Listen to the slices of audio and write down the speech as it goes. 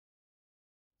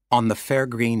On the fair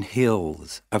green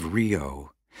hills of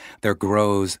Rio, there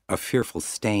grows a fearful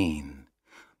stain,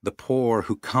 the poor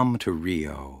who come to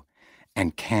Rio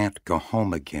and can't go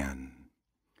home again.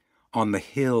 On the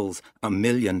hills, a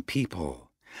million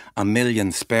people, a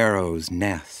million sparrows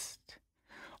nest,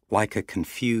 like a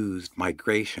confused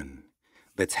migration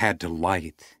that's had to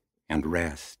light and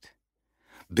rest,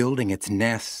 building its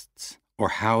nests or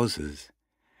houses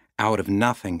out of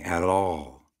nothing at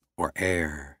all or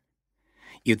air.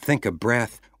 You'd think a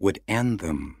breath would end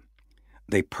them.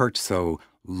 They perch so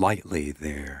lightly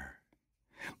there.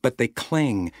 But they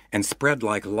cling and spread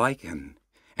like lichen,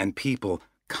 and people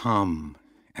come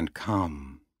and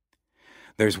come.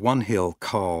 There's one hill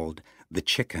called the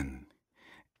Chicken,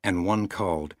 and one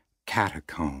called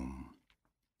Catacomb.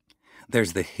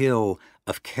 There's the hill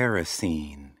of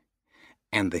Kerosene,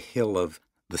 and the hill of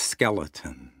the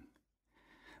Skeleton,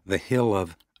 the hill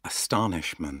of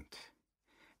Astonishment,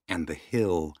 and the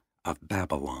hill of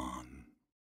Babylon.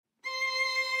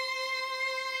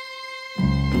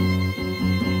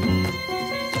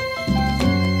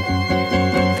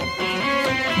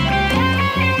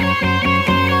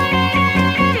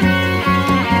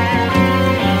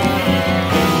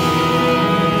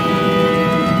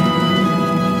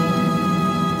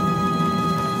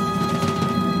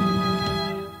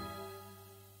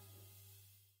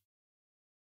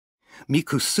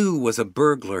 Mikusu was a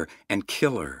burglar and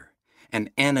killer, an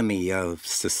enemy of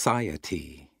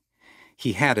society.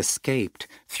 He had escaped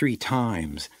 3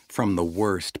 times from the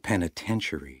worst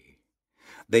penitentiary.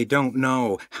 They don't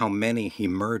know how many he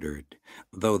murdered,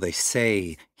 though they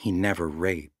say he never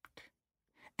raped.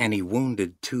 And he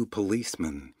wounded 2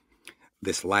 policemen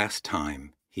this last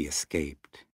time he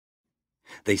escaped.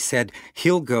 They said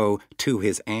he'll go to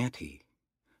his auntie,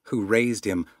 who raised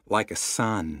him like a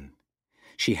son.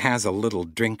 She has a little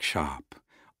drink shop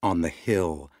on the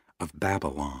hill of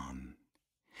Babylon.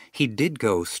 He did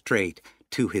go straight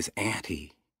to his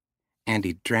auntie, and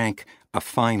he drank a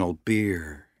final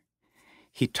beer.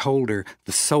 He told her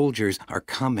the soldiers are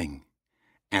coming,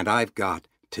 and I've got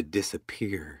to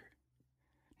disappear.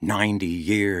 90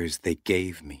 years they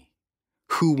gave me.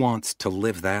 Who wants to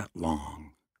live that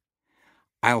long?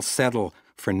 I'll settle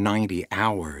for 90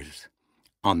 hours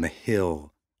on the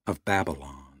hill of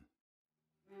Babylon.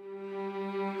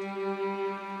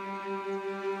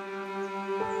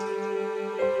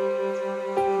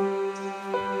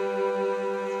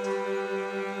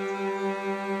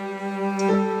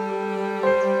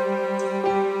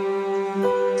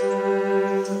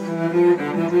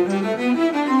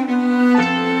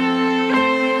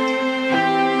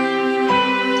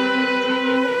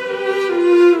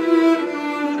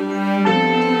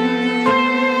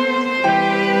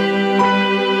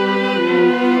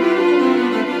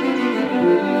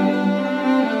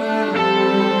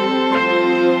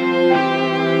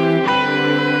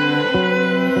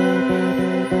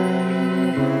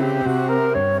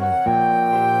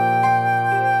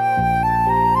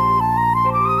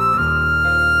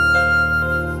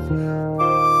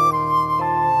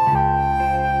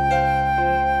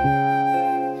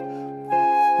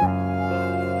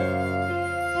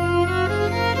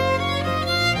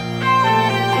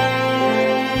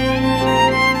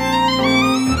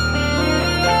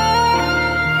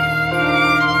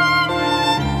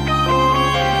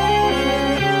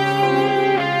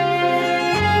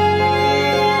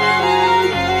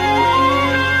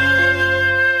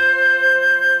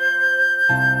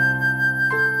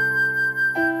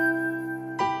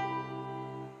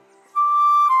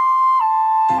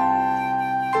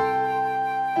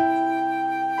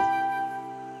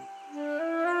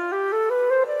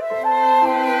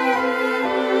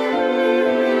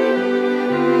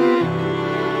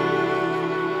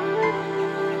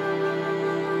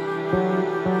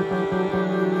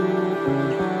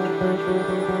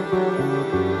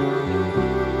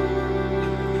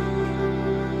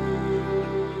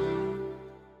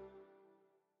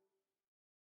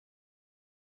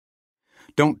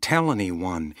 Don't tell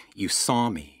anyone you saw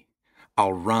me.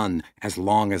 I'll run as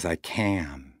long as I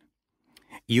can.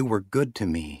 You were good to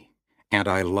me, and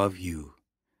I love you,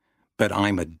 but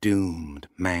I'm a doomed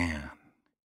man.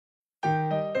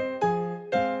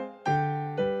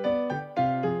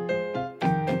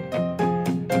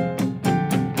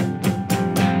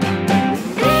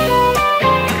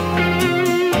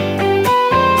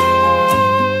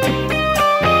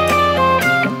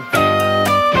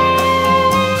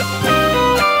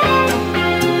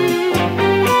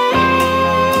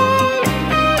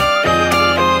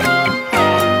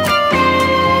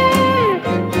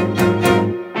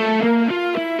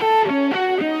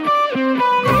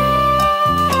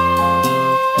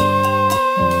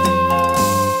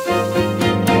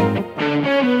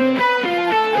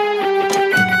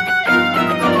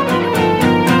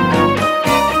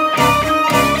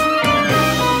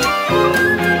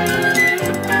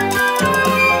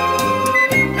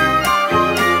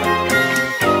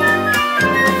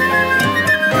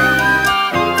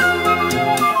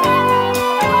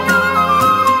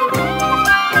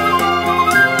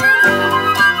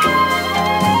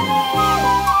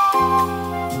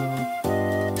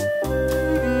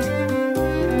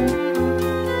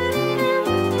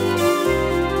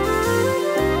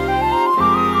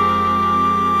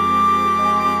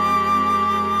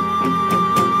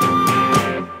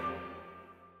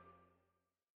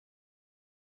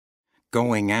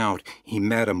 Going out, he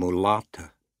met a mulatta,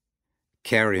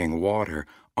 carrying water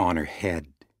on her head.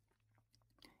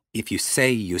 If you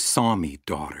say you saw me,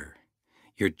 daughter,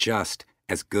 you're just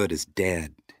as good as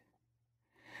dead.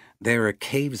 There are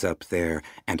caves up there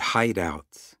and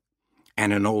hideouts,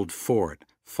 and an old fort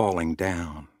falling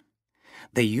down.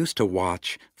 They used to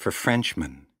watch for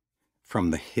Frenchmen from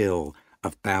the hill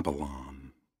of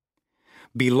Babylon.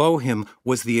 Below him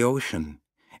was the ocean.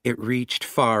 It reached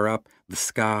far up the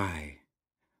sky,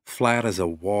 flat as a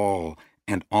wall,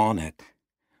 and on it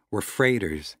were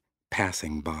freighters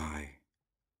passing by,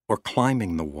 or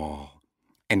climbing the wall,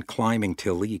 and climbing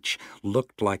till each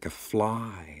looked like a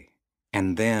fly,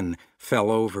 and then fell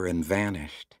over and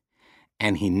vanished,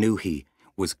 and he knew he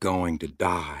was going to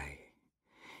die.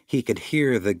 He could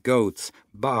hear the goats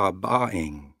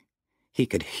baa-baing. He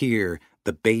could hear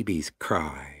the babies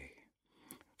cry.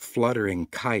 Fluttering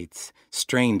kites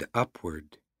strained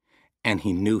upward, and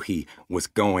he knew he was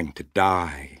going to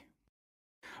die.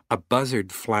 A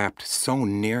buzzard flapped so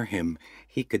near him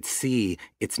he could see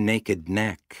its naked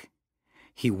neck.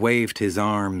 He waved his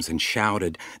arms and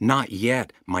shouted, "Not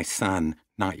yet, my son,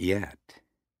 not yet."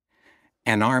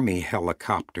 An army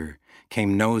helicopter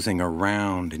came nosing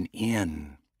around and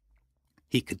in.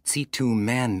 He could see two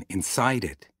men inside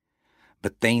it,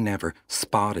 but they never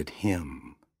spotted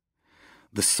him.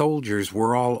 The soldiers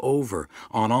were all over,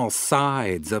 on all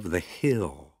sides of the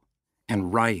hill,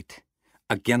 and right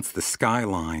against the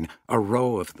skyline, a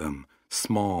row of them,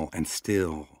 small and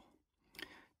still.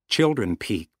 Children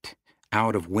peeked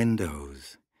out of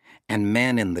windows, and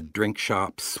men in the drink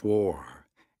shop swore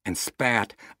and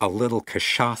spat a little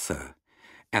cachaça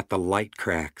at the light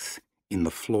cracks in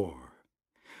the floor.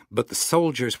 But the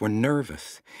soldiers were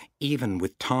nervous, even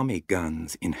with Tommy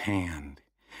guns in hand,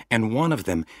 and one of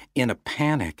them, in a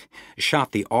panic,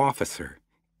 shot the officer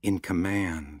in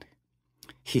command.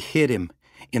 He hit him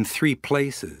in 3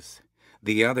 places.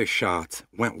 The other shots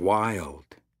went wild.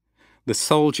 The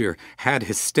soldier had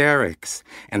hysterics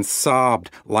and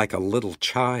sobbed like a little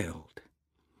child.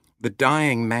 The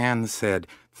dying man said,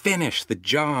 "Finish the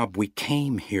job we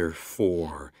came here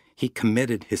for." He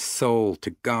committed his soul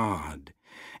to God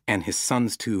and his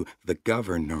sons to the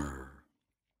governor.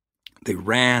 They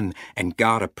ran and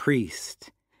got a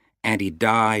priest, and he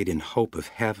died in hope of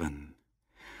heaven,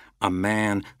 a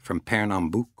man from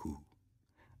Pernambuco,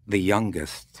 the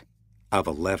youngest of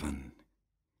 11.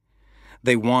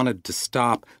 They wanted to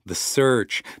stop the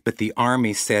search, but the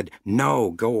army said,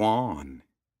 "No, go on."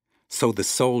 So the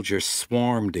soldiers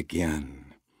swarmed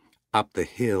again up the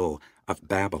hill of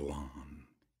Babylon.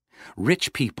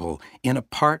 Rich people in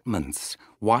apartments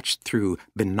watched through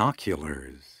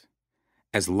binoculars,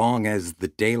 as long as the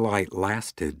daylight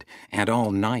lasted, and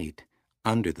all night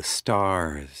under the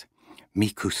stars.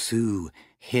 Mikusu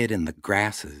hid in the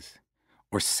grasses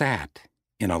or sat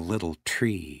in a little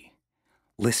tree,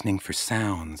 listening for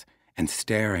sounds and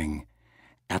staring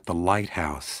at the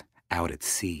lighthouse out at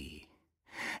sea.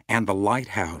 And the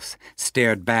lighthouse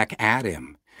stared back at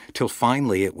him till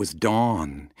finally it was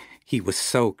dawn. He was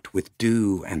soaked with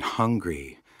dew and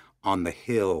hungry on the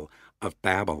hill of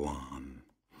Babylon.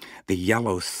 The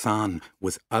yellow sun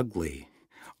was ugly,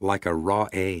 like a raw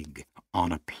egg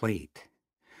on a plate,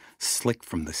 slick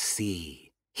from the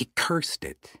sea. He cursed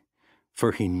it,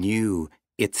 for he knew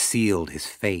it sealed his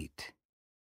fate.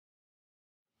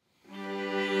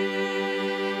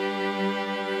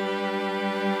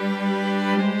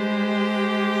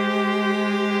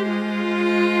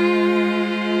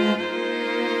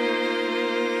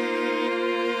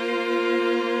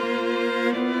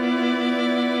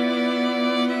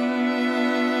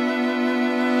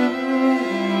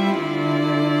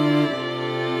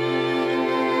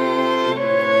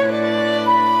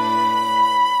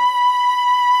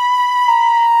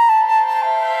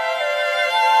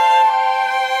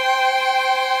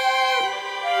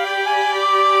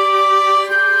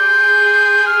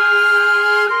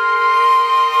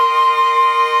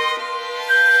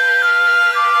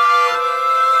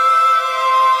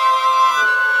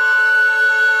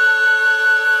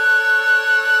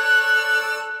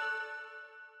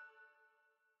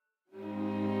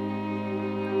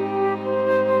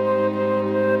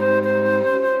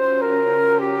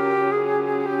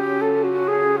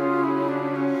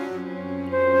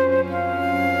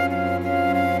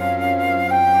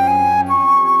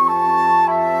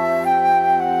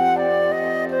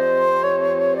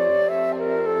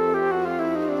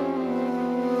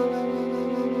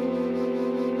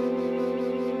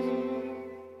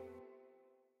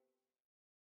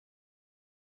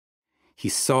 He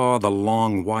saw the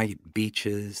long white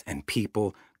beaches and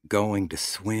people going to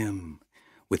swim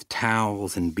with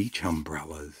towels and beach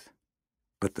umbrellas.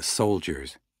 but the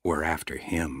soldiers were after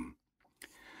him.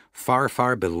 Far,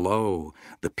 far below,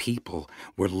 the people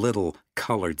were little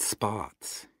colored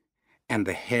spots, and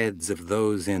the heads of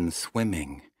those in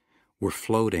swimming were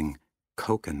floating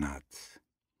coconuts.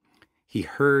 He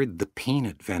heard the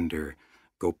peanut vendor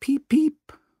go peep,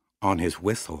 peep on his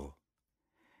whistle,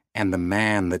 and the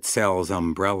man that sells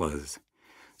umbrellas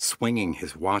swinging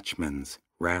his watchman's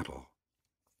rattle.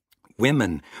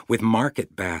 Women with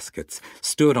market baskets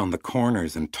stood on the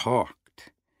corners and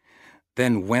talked,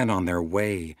 then went on their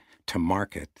way to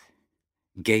market,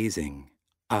 gazing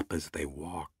up as they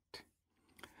walked.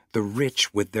 The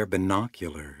rich with their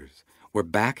binoculars were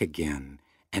back again,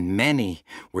 and many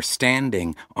were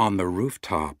standing on the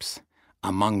rooftops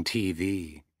among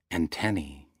TV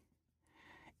antennae.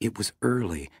 It was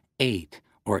early, 8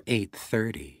 or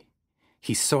 8:30.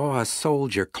 He saw a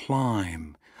soldier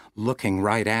climb. Looking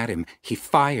right at him, he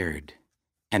fired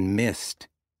and missed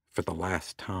for the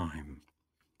last time.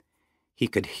 He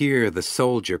could hear the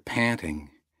soldier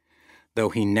panting, though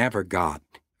he never got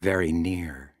very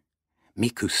near.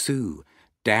 Mikusu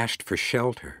dashed for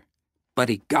shelter, but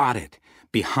he got it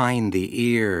behind the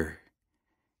ear.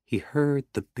 He heard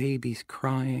the babies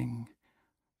crying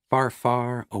far,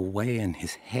 far away in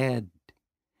his head,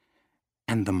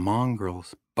 and the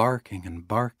mongrels barking and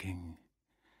barking.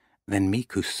 Then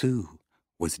Mikusu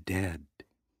was dead.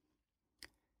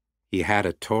 He had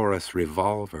a Taurus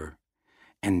revolver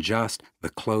and just the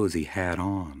clothes he had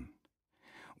on,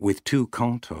 with 2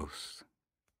 contos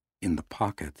in the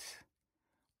pockets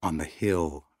on the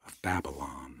hill of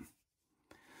Babylon.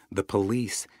 The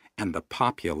police and the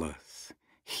populace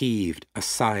heaved a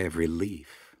sigh of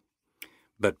relief,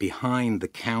 but behind the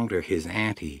counter his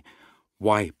auntie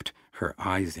wiped her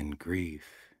eyes in grief.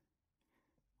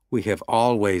 We have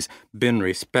always been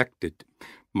respected.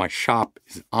 My shop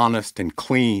is honest and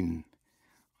clean.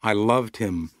 I loved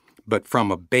him, but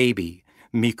from a baby,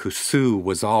 Mikusu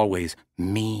was always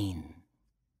mean.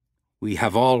 We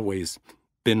have always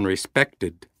been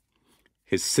respected.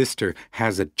 His sister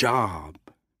has a job.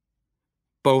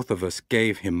 Both of us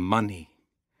gave him money.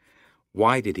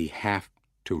 Why did he have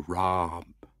to rob?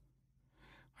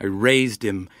 I raised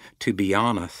him to be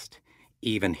honest,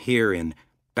 even here in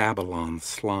Babylon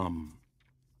slum.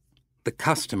 The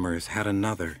customers had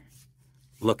another,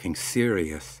 looking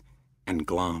serious and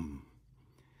glum.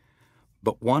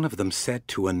 But one of them said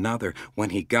to another when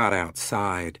he got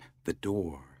outside the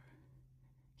door,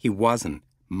 he wasn't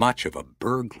much of a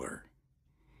burglar.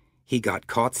 He got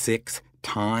caught 6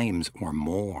 times or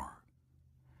more.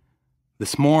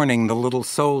 This morning the little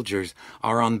soldiers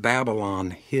are on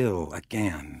Babylon Hill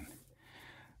again.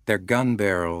 Their gun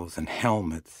barrels and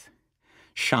helmets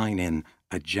shine in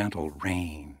a gentle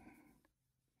rain.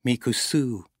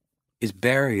 Mikusu is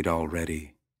buried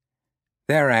already.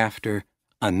 Thereafter,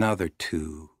 another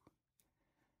 2.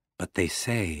 But they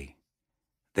say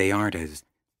they aren't as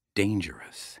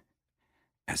dangerous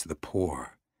as the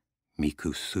poor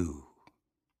Mikusu.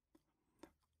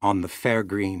 On the fair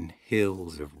green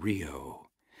hills of Rio,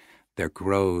 there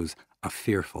grows a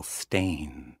fearful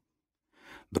stain.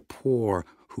 The poor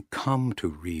who come to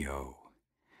Rio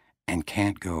and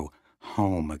can't go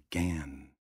home again.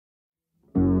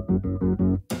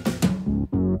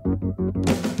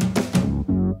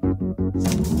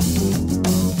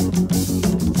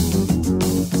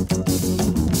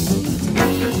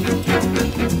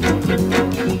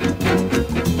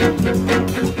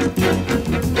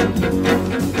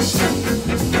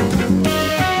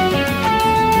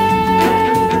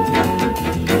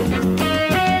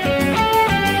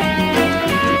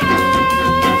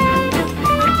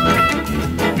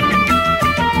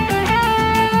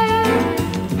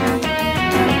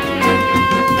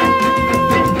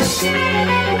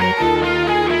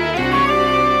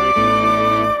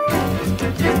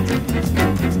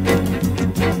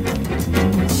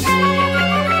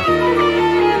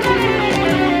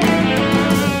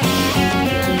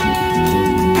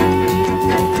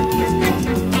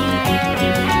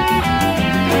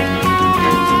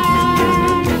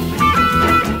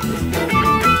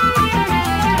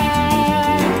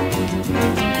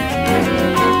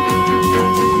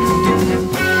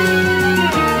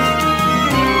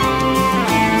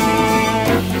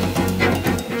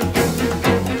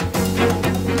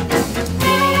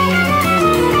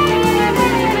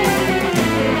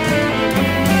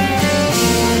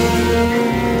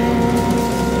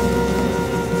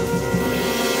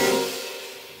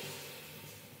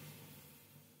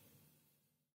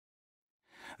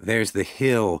 There's the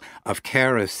hill of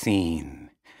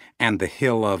kerosene, and the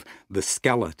hill of the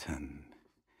skeleton,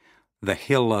 the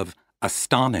hill of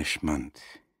astonishment,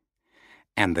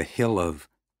 and the hill of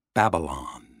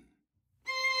Babylon.